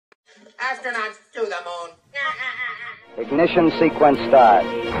Astronauts to the moon. Ignition sequence start.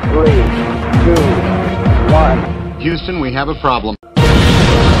 3, 2, 1. Houston, we have a problem. Liftoff.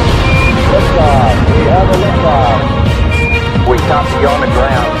 We have a liftoff. We stopped you on the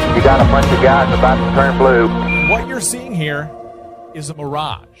ground. You got a bunch of guys about to turn blue. What you're seeing here is a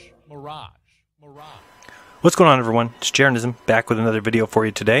mirage. What's going on, everyone? It's Jaronism, back with another video for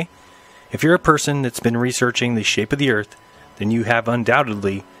you today. If you're a person that's been researching the shape of the Earth, then you have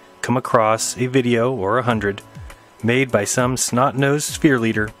undoubtedly come across a video, or 100, made by some snot-nosed sphere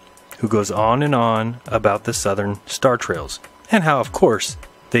leader who goes on and on about the southern star trails, and how, of course,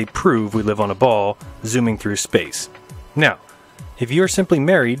 they prove we live on a ball zooming through space. Now, if you are simply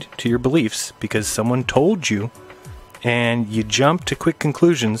married to your beliefs because someone told you, and you jump to quick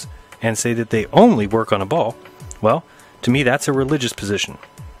conclusions and say that they only work on a ball, well, to me that's a religious position.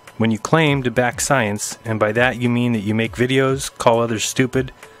 When you claim to back science, and by that you mean that you make videos, call others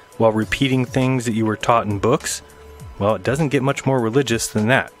stupid, while repeating things that you were taught in books, well, it doesn't get much more religious than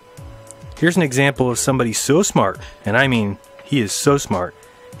that. Here's an example of somebody so smart, and I mean, he is so smart,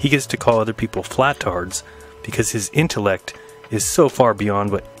 he gets to call other people flat-tards because his intellect is so far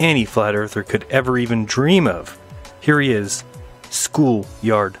beyond what any flat earther could ever even dream of. Here he is,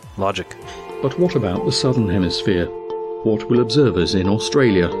 schoolyard logic. But what about the southern hemisphere? What will observers in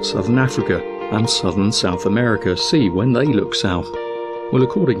Australia, southern Africa, and southern South America see when they look south? Well,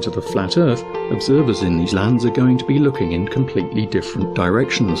 according to the Flat Earth, observers in these lands are going to be looking in completely different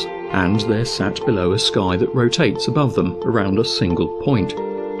directions, and they're sat below a sky that rotates above them around a single point.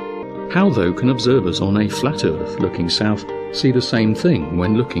 How, though, can observers on a flat Earth looking south see the same thing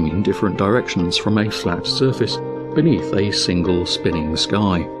when looking in different directions from a flat surface beneath a single spinning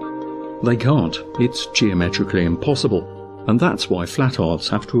sky? They can't. It's geometrically impossible, and that's why flat-earthers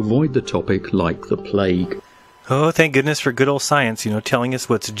have to avoid the topic like the plague. Oh, thank goodness for good old science, telling us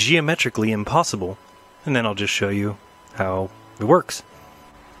what's geometrically impossible. And then I'll just show you how it works.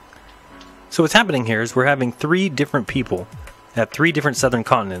 So what's happening here is we're having 3 different people at 3 different southern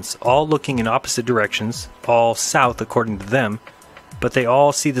continents, all looking in opposite directions, all south according to them, but they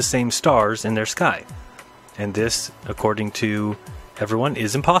all see the same stars in their sky. And this, according to everyone,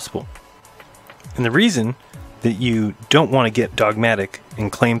 is impossible. And the reason that you don't want to get dogmatic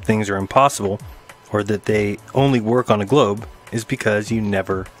and claim things are impossible, or that they only work on a globe, is because you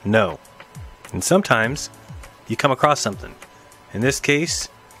never know. And sometimes you come across something. In this case,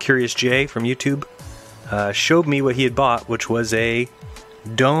 Curious Jay from YouTube showed me what he had bought, which was a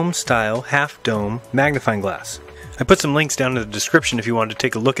dome-style, half-dome magnifying glass. I put some links down in the description if you wanted to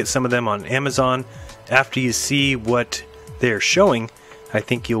take a look at some of them on Amazon. After you see what they're showing, I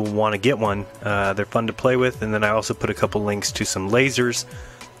think you'll want to get one. They're fun to play with, and then I also put a couple links to some lasers.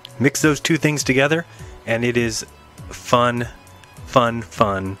 Mix those 2 things together, and it is fun,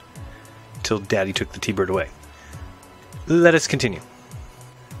 till Daddy took the T-Bird away. Let us continue.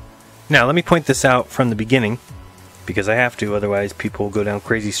 Now, let me point this out from the beginning, because I have to, otherwise people will go down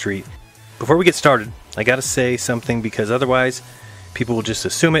crazy street. Before we get started, I gotta say something, because otherwise people will just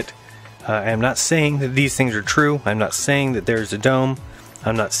assume it. I am not saying that these things are true. I'm not saying that there's a dome.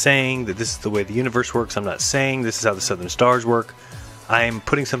 I'm not saying that this is the way the universe works. I'm not saying this is how the southern stars work. I'm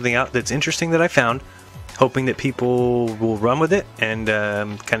putting something out that's interesting that I found, hoping that people will run with it and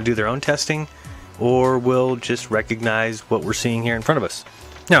kind of do their own testing, or will just recognize what we're seeing here in front of us.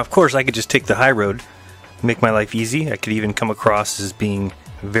 Now, of course, I could just take the high road, make my life easy. I could even come across as being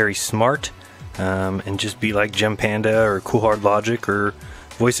very smart, and just be like Gem Panda or Cool Hard Logic or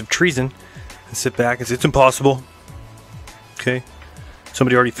Voice of Treason, and sit back and say, it's impossible. Okay?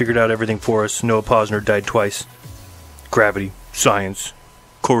 Somebody already figured out everything for us. Noah Posner died twice. Gravity, science,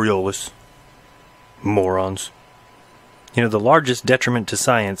 Coriolis. Morons. The largest detriment to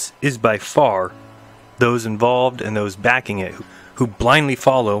science is by far those involved and those backing it, who blindly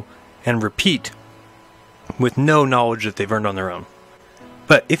follow and repeat with no knowledge that they've earned on their own.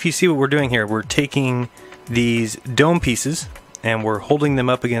 But if you see what we're doing here, we're taking these dome pieces and we're holding them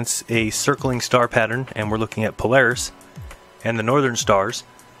up against a circling star pattern, and we're looking at Polaris and the northern stars.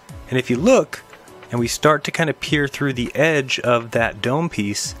 And if you look and we start to kind of peer through the edge of that dome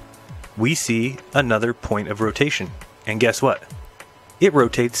piece, we see another point of rotation. And guess what? It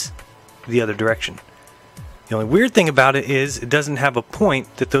rotates the other direction. The only weird thing about it is it doesn't have a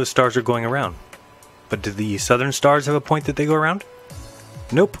point that those stars are going around. But do the southern stars have a point that they go around?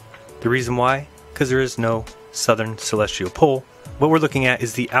 Nope. The reason why? Because there is no southern celestial pole. What we're looking at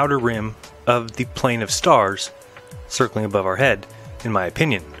is the outer rim of the plane of stars circling above our head, in my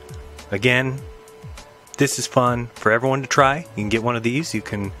opinion. Again, this is fun for everyone to try. You can get one of these, you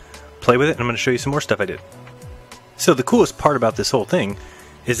can play with it, and I'm going to show you some more stuff I did. So the coolest part about this whole thing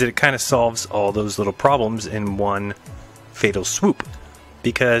is that it kind of solves all those little problems in one fatal swoop.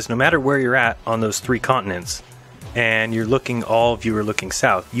 Because no matter where you're at on those 3 continents, and all of you are looking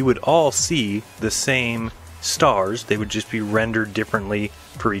south, you would all see the same stars. They would just be rendered differently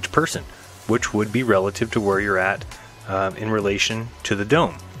for each person, which would be relative to where you're at in relation to the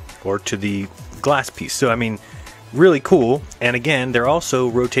dome or to the glass piece. So I mean, really cool. And again, they're also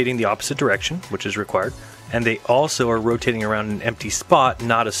rotating the opposite direction, which is required, and they also are rotating around an empty spot,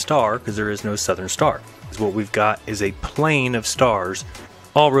 not a star, because there is no southern star. What we've got is a plane of stars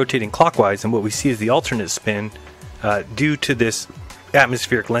all rotating clockwise, and what we see is the alternate spin due to this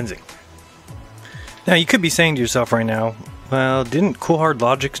atmospheric lensing. Now you could be saying to yourself right now, well, didn't Cool Hard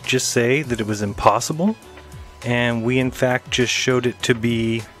Logic just say that it was impossible? And we in fact just showed it to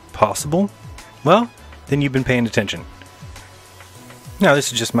be possible? Well, then you've been paying attention. Now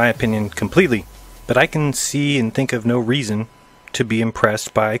this is just my opinion completely, but I can see and think of no reason to be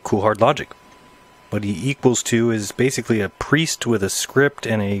impressed by Cool Hard Logic. What he equals to is basically a priest with a script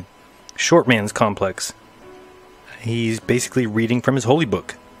and a short man's complex. He's basically reading from his holy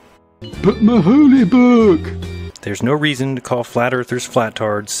book. But my holy book! There's no reason to call flat earthers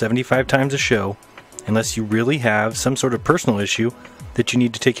flattards 75 times a show unless you really have some sort of personal issue that you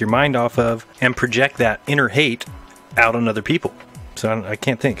need to take your mind off of and project that inner hate out on other people. So I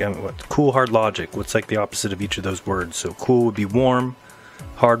can't think. What Cool Hard Logic? What's like the opposite of each of those words? So cool would be warm,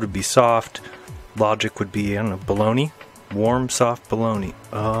 hard would be soft, logic would be, I don't know, baloney. Warm, soft baloney.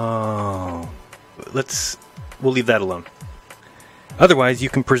 Oh. We'll leave that alone. Otherwise, you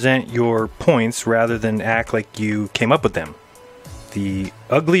can present your points rather than act like you came up with them. The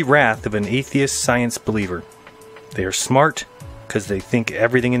ugly wrath of an atheist science believer. They are smart because they think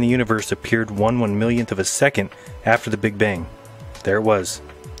everything in the universe appeared 1/1,000,000th of a second after the Big Bang. There it was,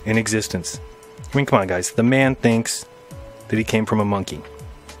 in existence. I mean, come on guys, the man thinks that he came from a monkey.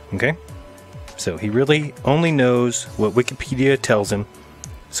 Okay? So he really only knows what Wikipedia tells him.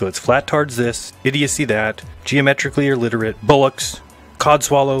 So it's flattards this, idiocy that, geometrically illiterate, bullocks,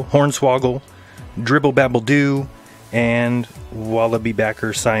 codswallow, hornswoggle, dribble babble doo, and wallaby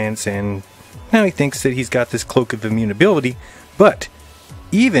backer science. And now he thinks that he's got this cloak of immutability, but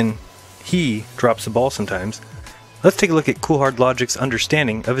even he drops the ball sometimes. Let's take a look at Cool Hard Logic's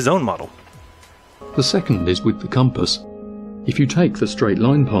understanding of his own model. The second is with the compass. If you take the straight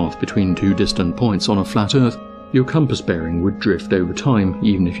line path between 2 distant points on a flat Earth, your compass bearing would drift over time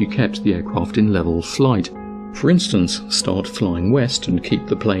even if you kept the aircraft in level flight. For instance, start flying west and keep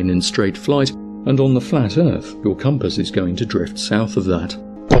the plane in straight flight, and on the flat Earth, your compass is going to drift south of that.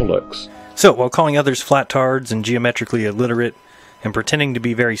 Bollocks. So, while calling others flattards and geometrically illiterate and pretending to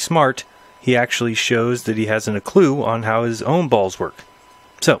be very smart, he actually shows that he hasn't a clue on how his own balls work.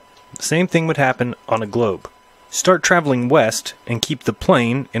 So, the same thing would happen on a globe. Start traveling west and keep the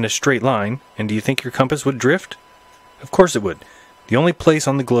plane in a straight line, and do you think your compass would drift? Of course it would. The only place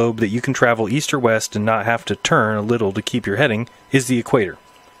on the globe that you can travel east or west and not have to turn a little to keep your heading is the equator.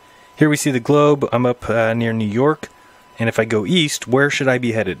 Here we see the globe. I'm up near New York, and if I go east, where should I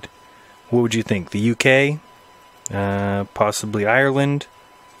be headed? What would you think? The UK? Possibly Ireland?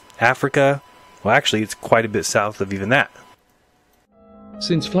 Africa? Well, actually, it's quite a bit south of even that.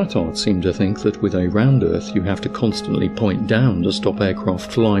 Since flatards seem to think that with a round Earth you have to constantly point down to stop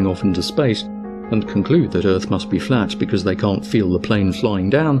aircraft flying off into space, and conclude that Earth must be flat because they can't feel the plane flying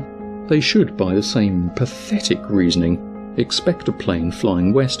down, they should, by the same pathetic reasoning, expect a plane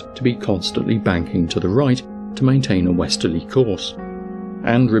flying west to be constantly banking to the right to maintain a westerly course.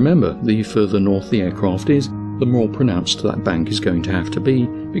 And remember, the further north the aircraft is, the more pronounced that bank is going to have to be,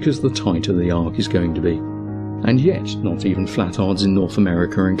 because the tighter the arc is going to be. And yet, not even flatards in North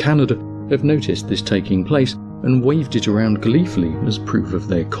America and Canada have noticed this taking place and waved it around gleefully as proof of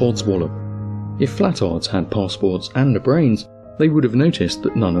their codswallop. If flatards had passports and brains, they would have noticed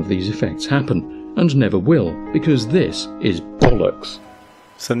that none of these effects happen, and never will, because this is bollocks.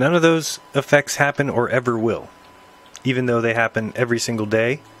 So none of those effects happen or ever will, even though they happen every single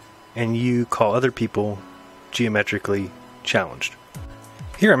day, and you call other people geometrically challenged.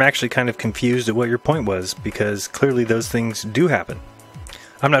 Here I'm actually kind of confused at what your point was, because clearly those things do happen.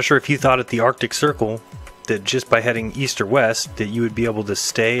 I'm not sure if you thought at the Arctic Circle that just by heading east or west that you would be able to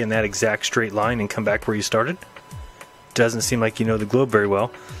stay in that exact straight line and come back where you started. Doesn't seem like you know the globe very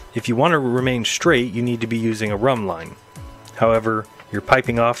well. If you want to remain straight, you need to be using a rum line. However, you're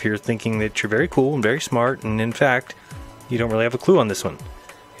piping off here thinking that you're very cool and very smart, and in fact, you don't really have a clue on this one.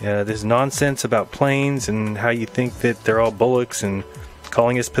 This nonsense about planes and how you think that they're all bullocks and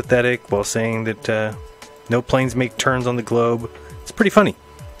calling us pathetic while saying that no planes make turns on the globe. It's pretty funny.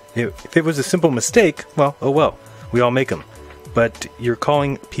 If it was a simple mistake, well, oh well, we all make them. but you're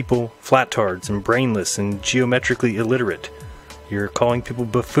calling people flattards and brainless and geometrically illiterate. You're calling people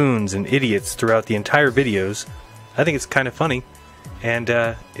buffoons and idiots throughout the entire videos. I think it's kind of funny. And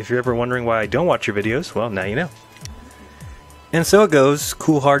if you're ever wondering why I don't watch your videos, well, now you know. And so it goes.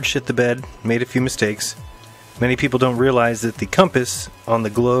 Cool hard shit the bed. Made a few mistakes. Many people don't realize that the compass on the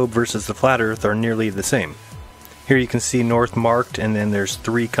globe versus the flat earth are nearly the same. Here you can see north marked, and then there's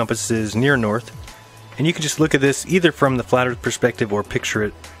 3 compasses near north. And you can just look at this either from the flat earth perspective or picture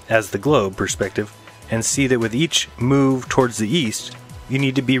it as the globe perspective, and see that with each move towards the east, you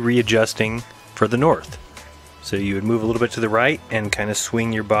need to be readjusting for the north. So you would move a little bit to the right and kind of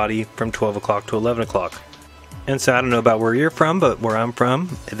swing your body from 12 o'clock to 11 o'clock. And so I don't know about where you're from, but where I'm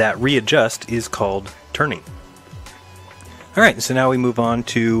from, that readjust is called turning. Alright, so now we move on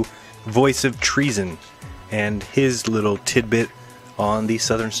to Voice of Treason and his little tidbit on the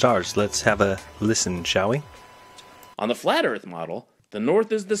southern stars. Let's have a listen, shall we? On the flat Earth model, the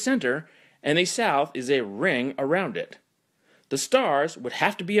north is the center, and the south is a ring around it. The stars would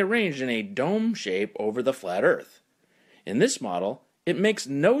have to be arranged in a dome shape over the flat Earth. In this model, it makes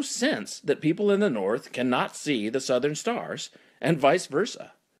no sense that people in the north cannot see the southern stars, and vice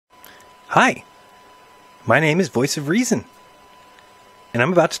versa. Hi, my name is Voice of Reason, and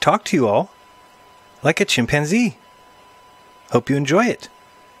I'm about to talk to you all like a chimpanzee. Hope you enjoy it,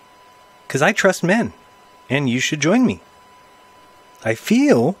 'cause I trust men, and you should join me. I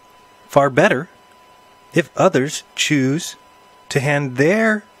feel far better if others choose to hand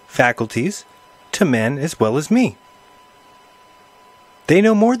their faculties to men as well as me. They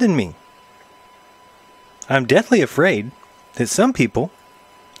know more than me. I'm deathly afraid that some people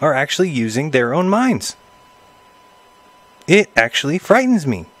are actually using their own minds. It actually frightens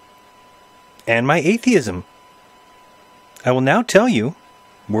me, and my atheism. I will now tell you,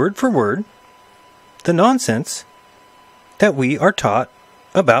 word for word, the nonsense that we are taught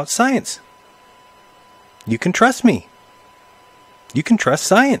about science. You can trust me. You can trust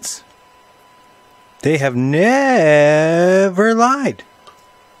science. They have never lied.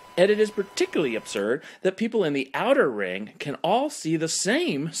 And it is particularly absurd that people in the outer ring can all see the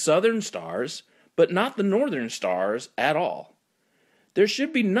same southern stars, but not the northern stars at all. There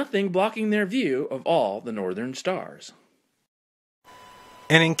should be nothing blocking their view of all the northern stars.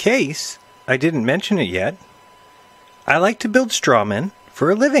 And in case I didn't mention it yet, I like to build straw men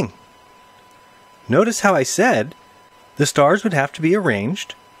for a living. Notice how I said the stars would have to be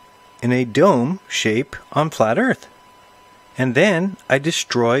arranged in a dome shape on flat Earth. And then I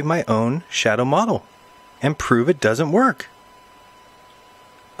destroy my own shadow model and prove it doesn't work.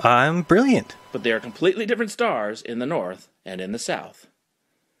 I'm brilliant. But they are completely different stars in the north and in the south.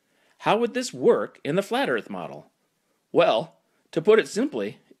 How would this work in the flat Earth model? Well, to put it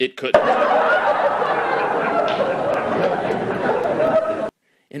simply, it couldn't.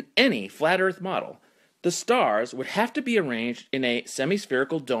 In any flat Earth model, the stars would have to be arranged in a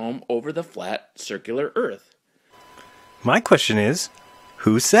semi-spherical dome over the flat, circular Earth. My question is,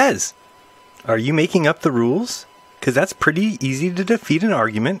 who says? Are you making up the rules? Because that's pretty easy to defeat an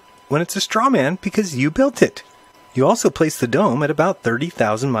argument when it's a straw man because you built it. You also placed the dome at about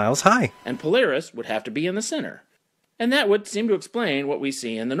 30,000 miles high. And Polaris would have to be in the center. And that would seem to explain what we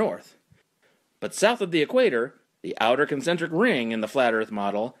see in the north. But south of the equator, the outer concentric ring in the flat Earth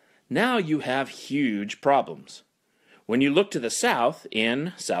model, now you have huge problems. When you look to the south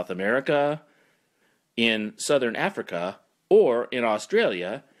in South America, in Southern Africa, or in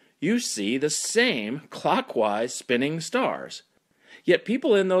Australia, you see the same clockwise spinning stars. Yet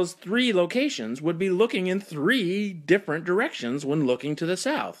people in those 3 locations would be looking in 3 different directions when looking to the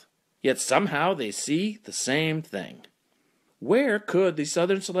south. Yet somehow they see the same thing. Where could the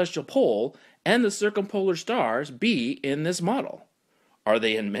southern celestial pole and the circumpolar stars be in this model? Are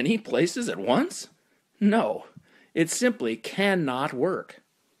they in many places at once? No, it simply cannot work.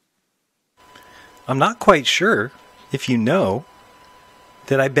 I'm not quite sure if you know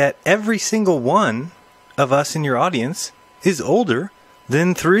that I bet every single one of us in your audience is older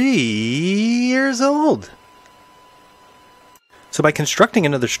than 3 years old. So by constructing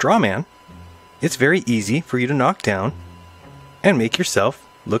another straw man, it's very easy for you to knock down and make yourself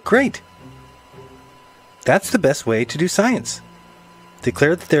look great. That's the best way to do science.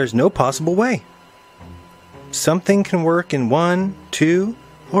 Declare that there is no possible way. Something can work in 1, 2,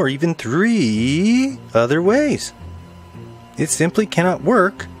 or even 3 other ways. It simply cannot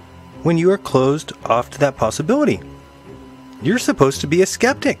work when you are closed off to that possibility. You're supposed to be a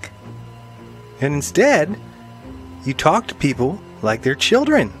skeptic. And instead, you talk to people like they're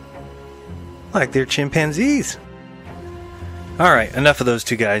children. Like they're chimpanzees. Alright, enough of those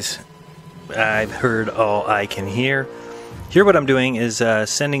 2 guys. I've heard all I can hear. Here what I'm doing is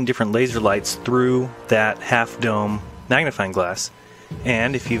sending different laser lights through that half dome magnifying glass.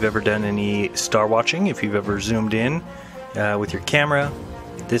 And if you've ever done any star watching, if you've ever zoomed in with your camera,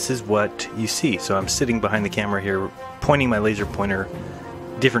 this is what you see. So I'm sitting behind the camera here, pointing my laser pointer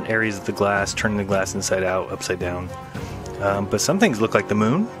different areas of the glass, turning the glass inside out, upside down. But some things look like the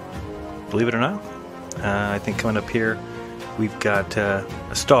moon, believe it or not. I think coming up here we've got a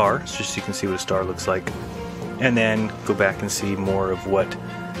star, just so you can see what a star looks like. And then go back and see more of what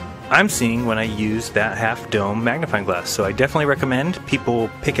I'm seeing when I use that half dome magnifying glass. So I definitely recommend people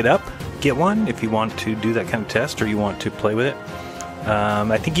pick it up, get one if you want to do that kind of test or you want to play with it.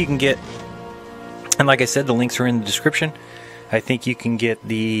 I think you can get, and like I said, the links are in the description. I think you can get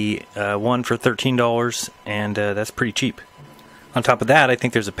the one for $13, and that's pretty cheap. On top of that, I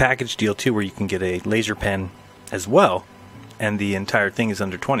think there's a package deal too where you can get a laser pen as well, and the entire thing is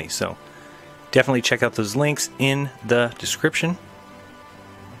under $20. So definitely check out those links in the description.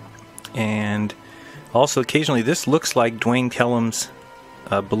 And also, occasionally, this looks like Dwayne Kellum's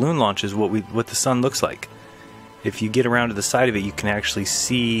balloon launch is what the sun looks like. If you get around to the side of it, you can actually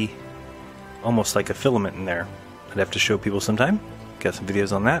see almost like a filament in there. I'd have to show people sometime. Got some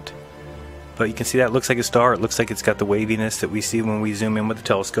videos on that. But you can see that it looks like a star. It looks like it's got the waviness that we see when we zoom in with the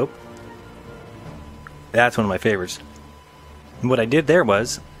telescope. That's one of my favorites. And what I did there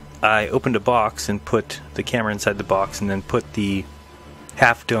was I opened a box and put the camera inside the box and then put the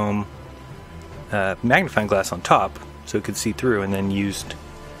half dome magnifying glass on top so it could see through, and then used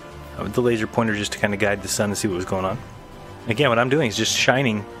the laser pointer just to kind of guide the sun and see what was going on. Again, what I'm doing is just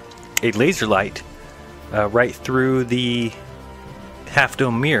shining a laser light right through the half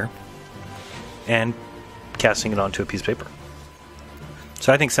dome mirror and casting it onto a piece of paper.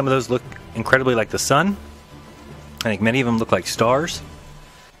 So I think some of those look incredibly like the sun. I think many of them look like stars.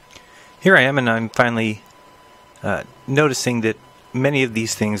 Here I am, and I'm finally noticing that many of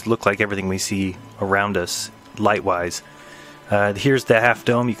these things look like everything we see around us light-wise. Here's the half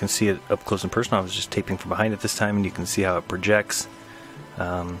dome. You can see it up close and personal. I was just taping from behind it this time, and you can see how it projects.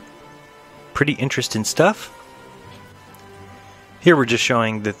 Pretty interesting stuff. Here we're just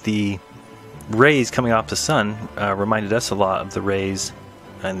showing that the rays coming off the sun reminded us a lot of the rays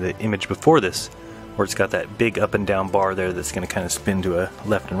in the image before this, where it's got that big up and down bar there that's going to kind of spin to a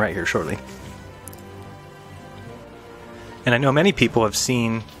left and right here shortly. And I know many people have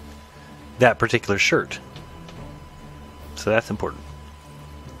seen that particular shirt, so that's important.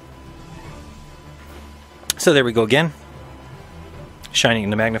 So there we go again, shining in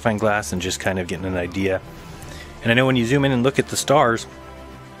the magnifying glass and just kind of getting an idea. And I know when you zoom in and look at the stars,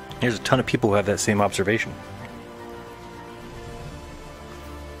 there's a ton of people who have that same observation.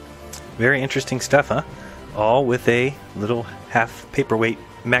 Very interesting stuff, huh? All with a little half paperweight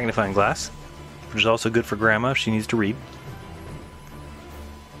magnifying glass, which is also good for Grandma if she needs to read.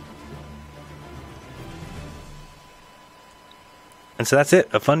 And so that's it,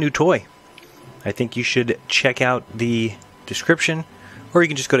 a fun new toy. I think you should check out the description, or you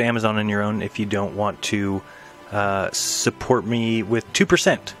can just go to Amazon on your own if you don't want to support me with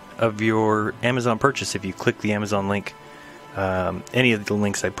 2% of your Amazon purchase if you click the Amazon link. Any of the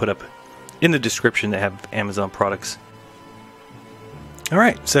links I put up in the description that have Amazon products.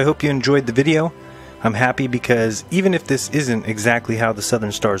 Alright, so I hope you enjoyed the video. I'm happy because even if this isn't exactly how the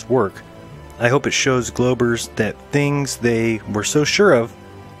southern stars work, I hope it shows globers that things they were so sure of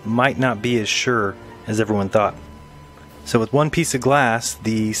might not be as sure as everyone thought. So with one piece of glass,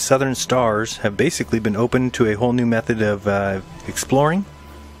 the southern stars have basically been opened to a whole new method of exploring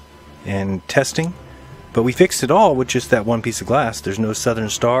and testing. But we fixed it all with just that one piece of glass. There's no southern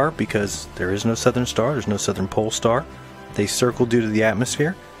star because there is no southern star. There's no southern pole star. They circle due to the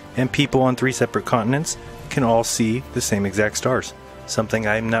atmosphere, and people on 3 separate continents can all see the same exact stars. Something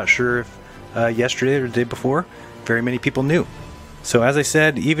I'm not sure if yesterday or the day before very many people knew. So as I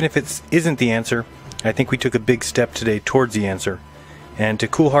said, even if it isn't the answer, I think we took a big step today towards the answer. And to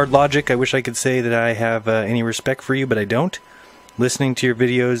cool hard logic, I wish I could say that I have any respect for you, but I don't. Listening to your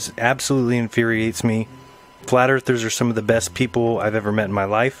videos absolutely infuriates me. Flat Earthers are some of the best people I've ever met in my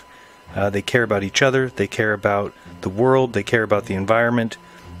life. They care about each other, they care about the world, they care about the environment,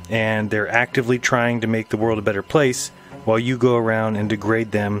 and they're actively trying to make the world a better place while you go around and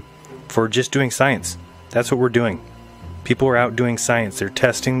degrade them for just doing science. That's what we're doing. People are out doing science. They're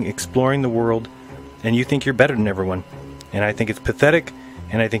testing, exploring the world, and you think you're better than everyone. And I think it's pathetic,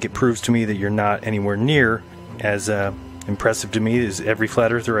 and I think it proves to me that you're not anywhere near as impressive to me as every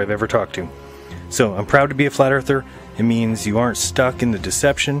flat earther I've ever talked to. So I'm proud to be a flat earther. It means you aren't stuck in the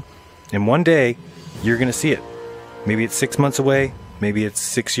deception, and one day you're going to see it. Maybe it's 6 months away, maybe it's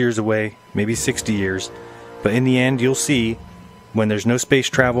 6 years away, maybe 60 years, But in the end, you'll see when there's no space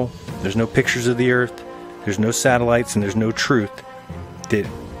travel, there's no pictures of the Earth, there's no satellites, and there's no truth, that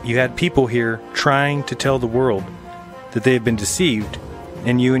you had people here trying to tell the world that they have been deceived,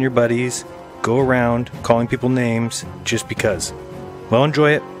 and you and your buddies go around calling people names just because. Well,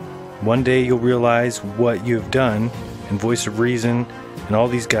 enjoy it. One day you'll realize what you have done, and Voice of Reason and all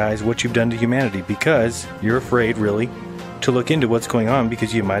these guys, what you've done to humanity, because you're afraid, really, to look into what's going on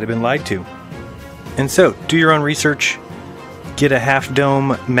because you might have been lied to. And so, do your own research. Get a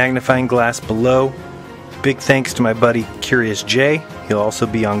half-dome magnifying glass below. Big thanks to my buddy Curious J. He'll also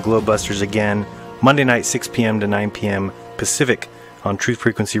be on Globebusters again, Monday night, 6 p.m. to 9 p.m. Pacific on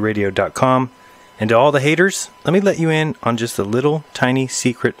truthfrequencyradio.com. And to all the haters, let me let you in on just a little tiny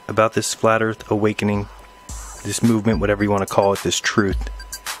secret about this flat earth awakening, this movement, whatever you want to call it, this truth.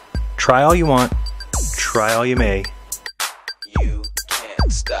 Try all you want, try all you may. You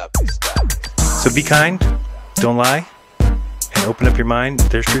can't stop it. So be kind, don't lie, and open up your mind.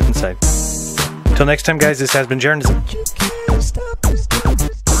 There's truth inside. Till next time, guys, this has been Jeranism.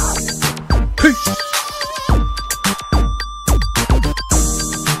 Peace!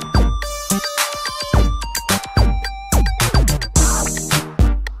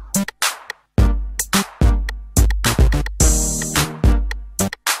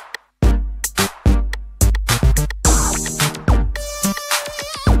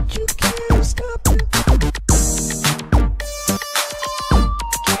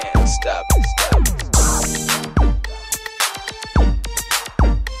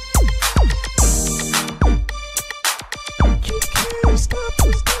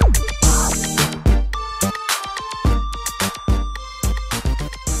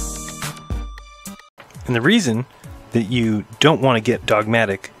 And the reason that you don't want to get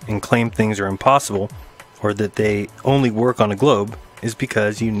dogmatic and claim things are impossible, or that they only work on a globe, is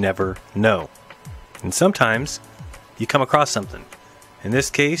because you never know. And sometimes you come across something. In this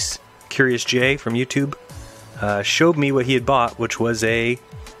case, Curious J from YouTube showed me what he had bought, which was a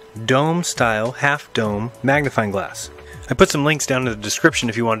dome-style, half-dome magnifying glass. I put some links down in the description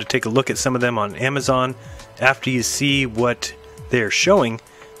if you wanted to take a look at some of them on Amazon. After you see what they're showing,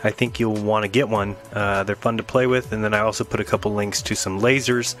 I think you'll want to get one. They're fun to play with, and then I also put a couple links to some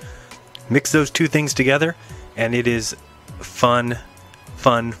lasers. Mix those two things together, and it is fun,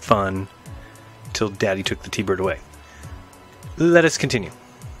 till Daddy took the T-Bird away. Let us continue.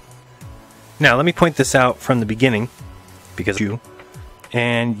 Now, let me point this out from the beginning, because you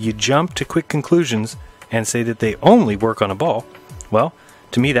jump to quick conclusions and say that they only work on a ball. Well,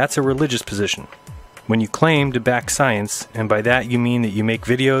 to me, that's a religious position. When you claim to back science, and by that you mean that you make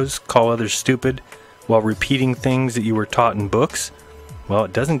videos, call others stupid, while repeating things that you were taught in books, well,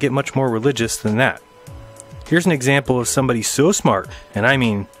 it doesn't get much more religious than that. Here's an example of somebody so smart, and I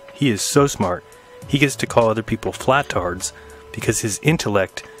mean, he is so smart, he gets to call other people flat-tards, because his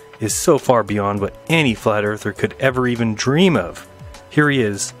intellect is so far beyond what any flat earther could ever even dream of. Here he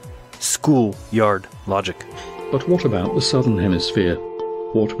is, schoolyard logic. But what about the southern hemisphere?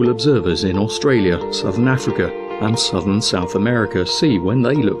 What will observers in Australia, southern Africa, and southern South America see when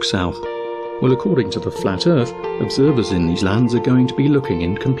they look south? Well, according to the Flat Earth, observers in these lands are going to be looking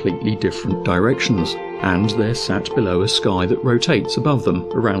in completely different directions, and they're sat below a sky that rotates above them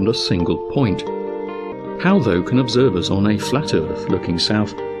around a single point. How, though, can observers on a flat Earth looking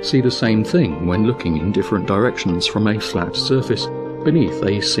south see the same thing when looking in different directions from a flat surface beneath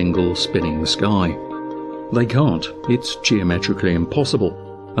a single spinning sky? They can't. It's geometrically impossible,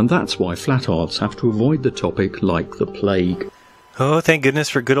 and that's why flatards have to avoid the topic like the plague. Oh, thank goodness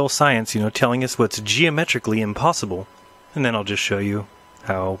for good old science, telling us what's geometrically impossible. And then I'll just show you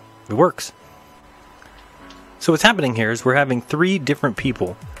how it works. So what's happening here is we're having 3 different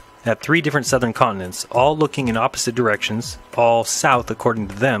people at 3 different southern continents, all looking in opposite directions, all south according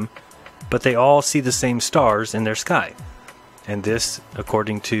to them, but they all see the same stars in their sky. And this,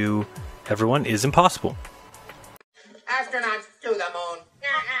 according to everyone, is impossible. Astronauts to the moon.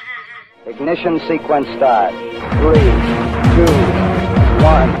 Ignition sequence start. 3, 2,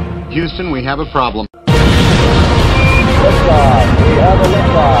 1. Houston, we have a problem. Liftoff. We have a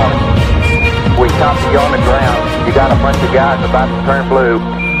liftoff. We copy you on the ground. You got a bunch of guys about to turn blue.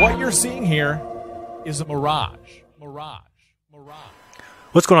 What you're seeing here is a mirage.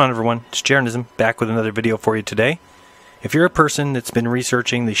 What's going on, everyone? It's Jeranism, back with another video for you today. If you're a person that's been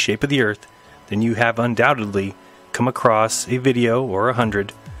researching the shape of the Earth, then you have undoubtedly come across a video, or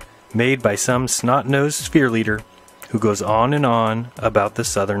 100, made by some snot-nosed sphere leader who goes on and on about the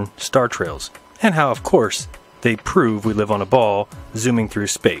southern star trails, and how, of course, they prove we live on a ball zooming through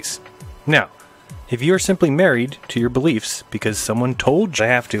space. Now, if you are simply married to your beliefs because someone told you I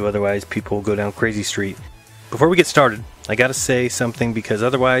have to, otherwise people will go down crazy street, before we get started, I gotta say something because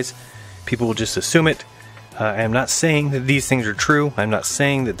otherwise people will just assume it. I am not saying that these things are true. I'm not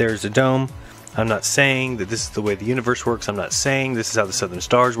saying that there's a dome. I'm not saying that this is the way the universe works. I'm not saying this is how the southern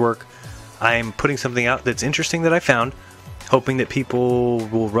stars work. I am putting something out that's interesting that I found, hoping that people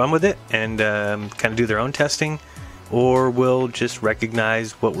will run with it and kind of do their own testing, or will just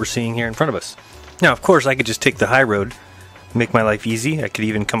recognize what we're seeing here in front of us. Now, of course, I could just take the high road, make my life easy. I could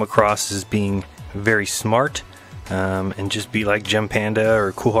even come across as being very smart and just be like Gem Panda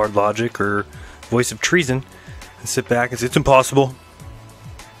or Cool Hard Logic or Voice of Treason and sit back and say, it's impossible.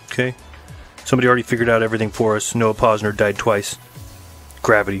 Okay? Somebody already figured out everything for us. Noah Posner died twice.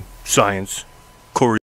 Gravity, science,